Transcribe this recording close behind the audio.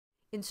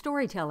In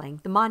storytelling,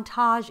 the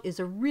montage is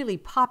a really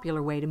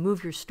popular way to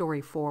move your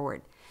story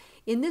forward.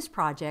 In this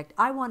project,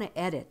 I want to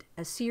edit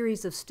a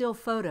series of still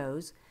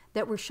photos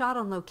that were shot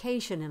on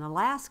location in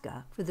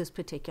Alaska for this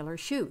particular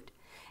shoot.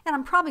 And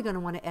I'm probably going to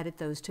want to edit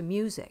those to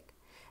music.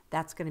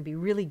 That's going to be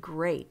really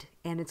great,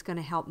 and it's going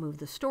to help move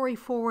the story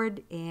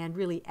forward and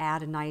really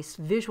add a nice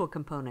visual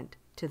component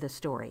to the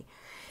story.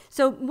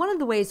 So one of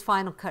the ways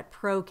Final Cut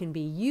Pro can be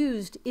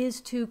used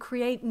is to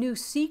create new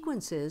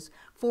sequences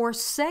for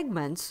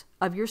segments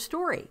of your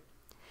story.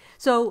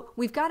 So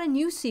we've got a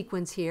new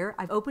sequence here.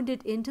 I've opened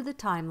it into the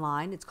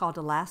timeline. It's called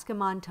Alaska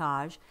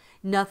Montage.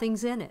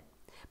 Nothing's in it.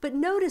 But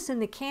notice in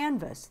the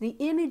canvas, the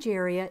image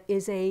area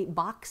is a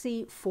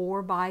boxy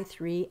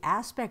 4:3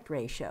 aspect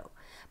ratio.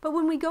 But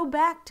when we go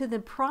back to the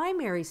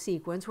primary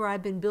sequence where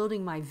I've been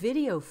building my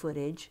video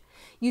footage,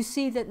 you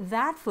see that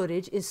that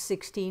footage is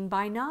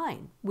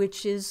 16:9,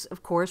 which is,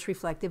 of course,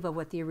 reflective of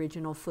what the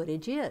original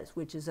footage is,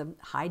 which is a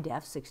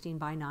high-def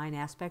 16:9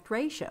 aspect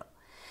ratio.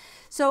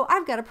 So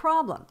I've got a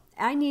problem.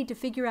 I need to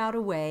figure out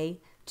a way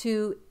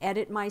to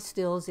edit my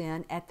stills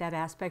in at that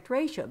aspect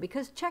ratio,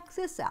 because check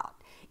this out.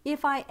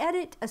 If I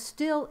edit a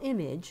still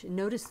image,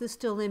 notice the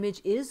still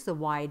image is the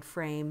wide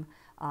frame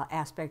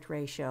aspect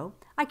ratio,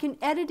 I can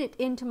edit it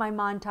into my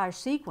montage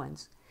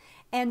sequence.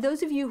 And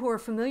those of you who are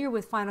familiar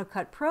with Final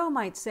Cut Pro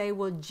might say,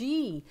 well,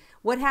 gee,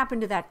 what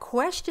happened to that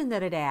question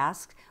that it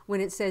asks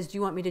when it says, do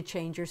you want me to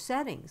change your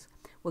settings?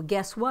 Well,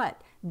 guess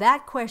what?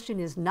 That question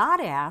is not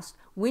asked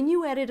when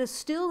you edit a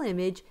still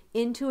image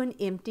into an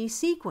empty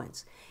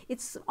sequence.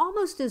 It's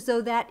almost as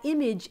though that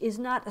image is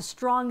not a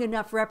strong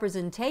enough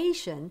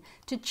representation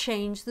to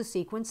change the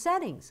sequence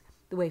settings.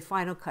 The way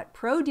Final Cut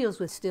Pro deals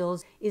with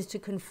stills is to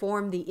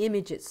conform the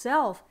image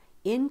itself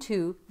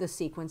into the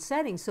sequence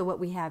settings. So what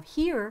we have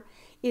here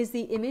is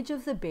the image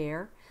of the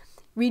bear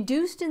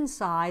reduced in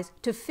size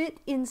to fit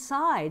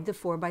inside the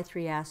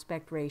 4:3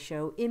 aspect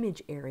ratio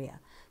image area.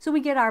 So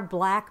we get our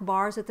black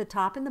bars at the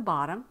top and the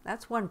bottom.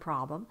 That's one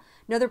problem.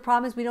 Another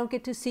problem is we don't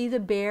get to see the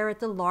bear at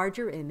the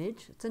larger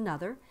image. That's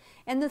another.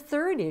 And the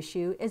third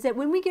issue is that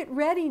when we get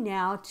ready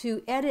now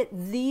to edit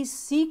these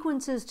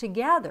sequences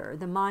together,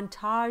 the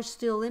montage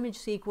still image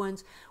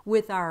sequence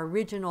with our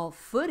original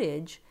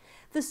footage,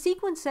 the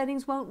sequence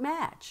settings won't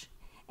match.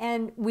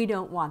 And we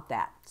don't want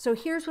that. So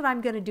here's what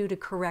I'm going to do to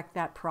correct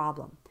that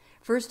problem.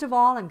 First of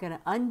all, I'm going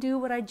to undo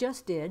what I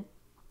just did.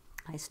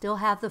 I still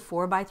have the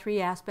 4:3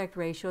 aspect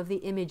ratio of the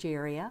image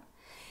area.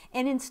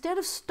 And instead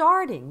of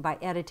starting by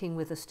editing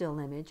with a still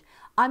image,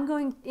 I'm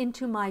going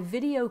into my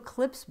video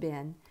clips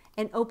bin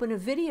and open a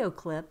video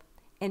clip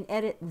and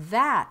edit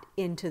that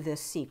into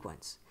this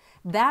sequence.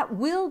 That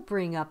will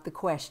bring up the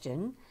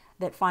question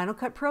that Final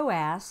Cut Pro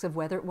asks of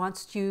whether it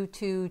wants you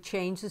to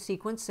change the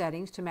sequence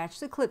settings to match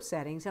the clip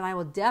settings, and I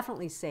will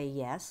definitely say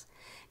yes.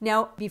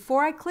 Now,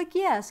 before I click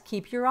yes,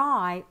 keep your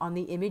eye on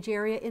the image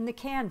area in the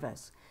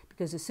canvas,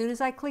 because as soon as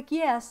I click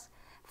yes,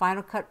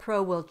 Final Cut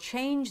Pro will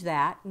change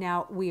that.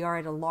 Now, we are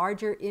at a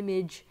larger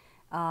image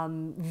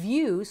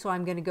view, so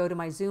I'm going to go to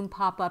my zoom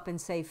pop-up and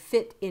say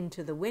fit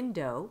into the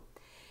window.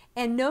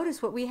 And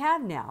notice what we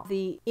have now.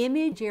 The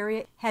image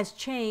area has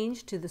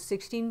changed to the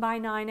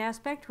 16:9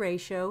 aspect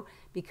ratio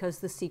because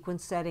the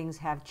sequence settings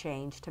have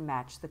changed to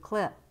match the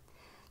clip.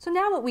 So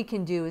now what we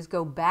can do is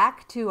go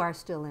back to our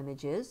still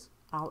images.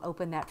 I'll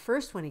open that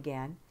first one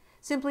again.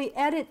 Simply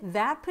edit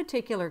that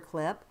particular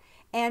clip,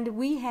 and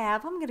we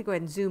have, I'm going to go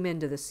ahead and zoom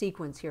into the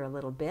sequence here a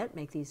little bit,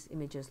 make these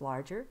images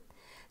larger.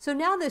 So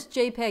now this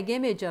JPEG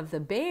image of the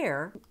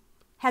bear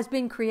has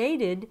been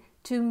created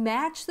to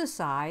match the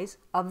size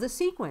of the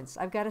sequence.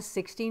 I've got a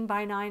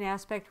 16:9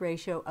 aspect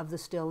ratio of the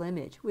still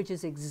image, which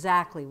is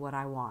exactly what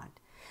I want.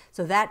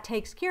 So that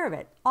takes care of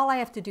it. All I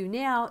have to do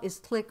now is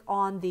click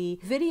on the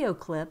video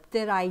clip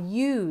that I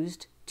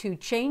used to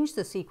change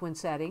the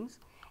sequence settings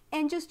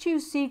and just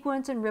choose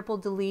sequence and ripple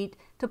delete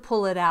to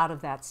pull it out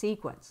of that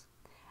sequence.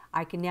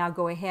 I can now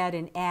go ahead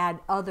and add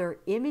other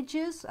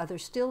images, other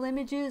still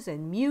images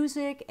and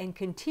music, and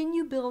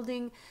continue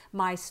building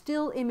my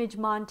still image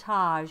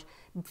montage,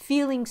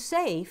 feeling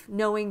safe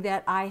knowing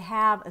that I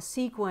have a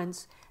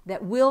sequence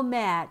that will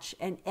match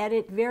and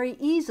edit very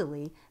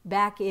easily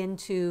back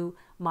into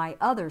my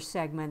other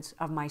segments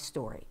of my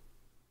story.